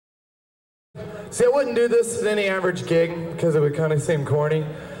See, I wouldn't do this at any average gig because it would kind of seem corny,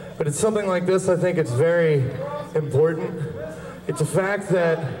 but it's something like this, I think it's very important. It's a fact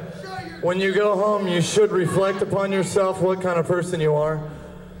that when you go home, you should reflect upon yourself, what kind of person you are.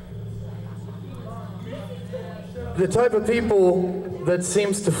 The type of people that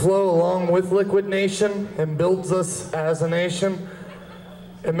seems to flow along with Liquid Nation and builds us as a nation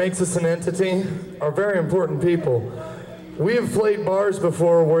and makes us an entity are very important people. We have played bars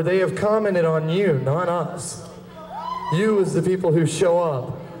before where they have commented on you, not us. You as the people who show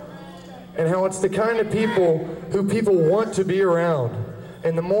up. And how it's the kind of people who people want to be around.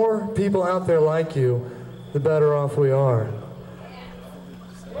 And the more people out there like you, the better off we are.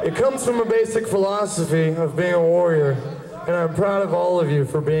 It comes from a basic philosophy of being a warrior, and I'm proud of all of you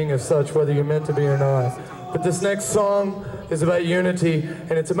for being as such, whether you're meant to be or not. But this next song is about unity,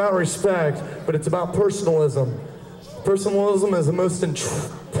 and it's about respect, but it's about personalism. Personalism is the most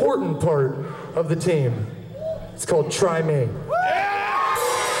important part of the team. It's called Try Me.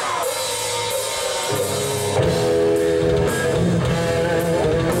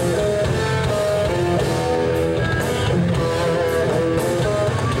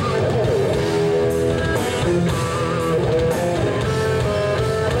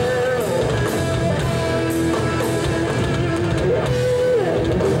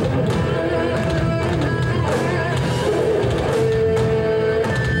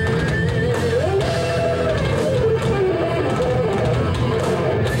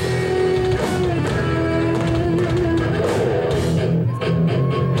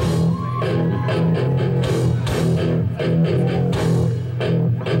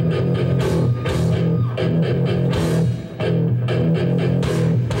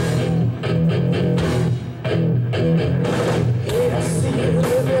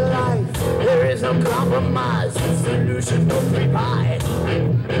 Compromise, solution will provide.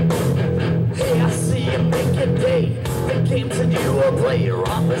 Hey, I see you make a day. The games that you will play, your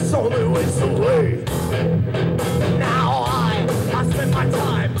office only waits away. Now I spend my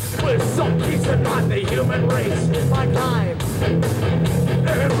time with some peace of mind. The human race is my kind,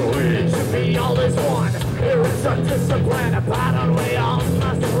 and we should be all as one. There is a discipline, a pattern we all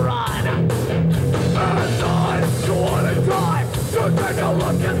must run. And I don't want to die. So take a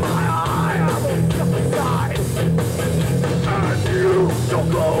look in my eye. Side. And you don't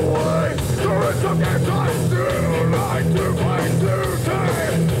go away. There is some games I still like to play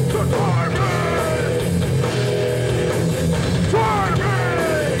today. So try me. Try me.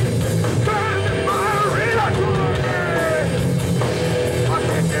 Stand in my arena, try me. I'll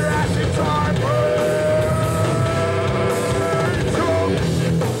kick your ass in time.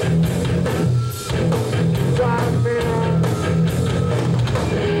 Try me.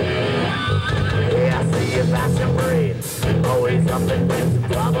 Fast and brave, always up against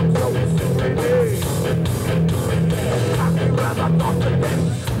problems, always to remain.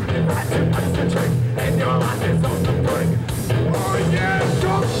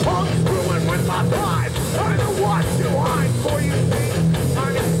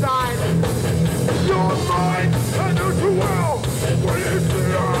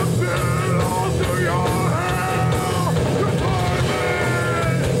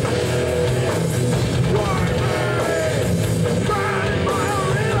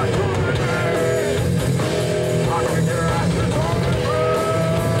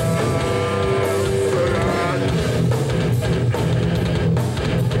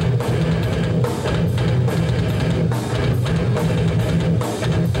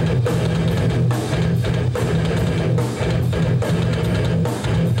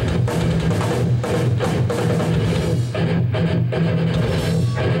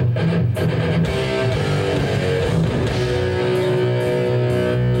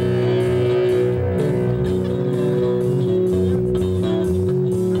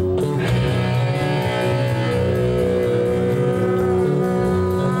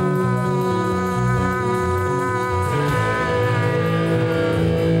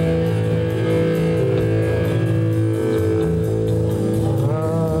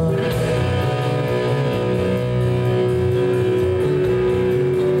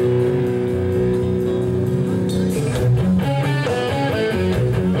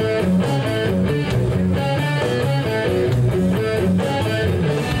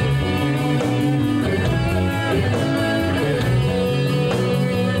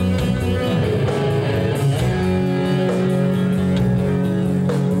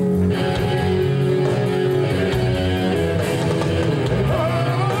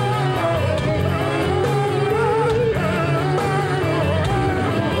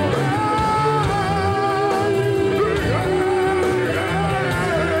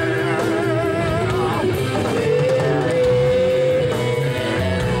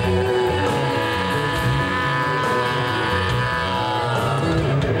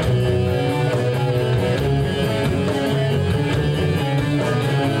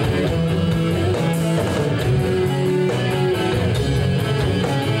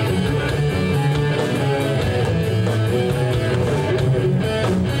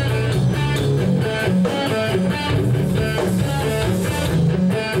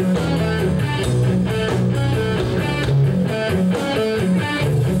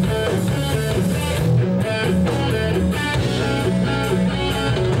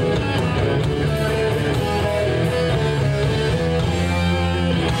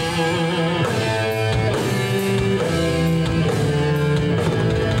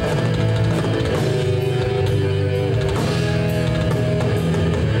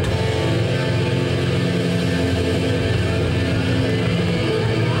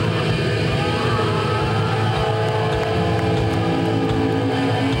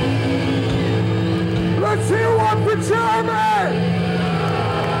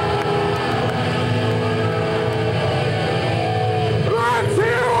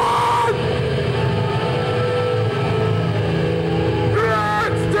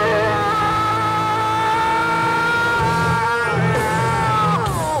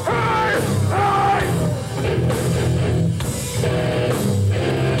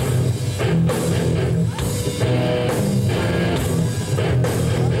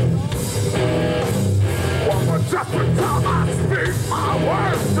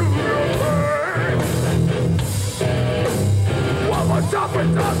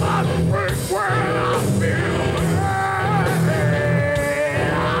 the freeway.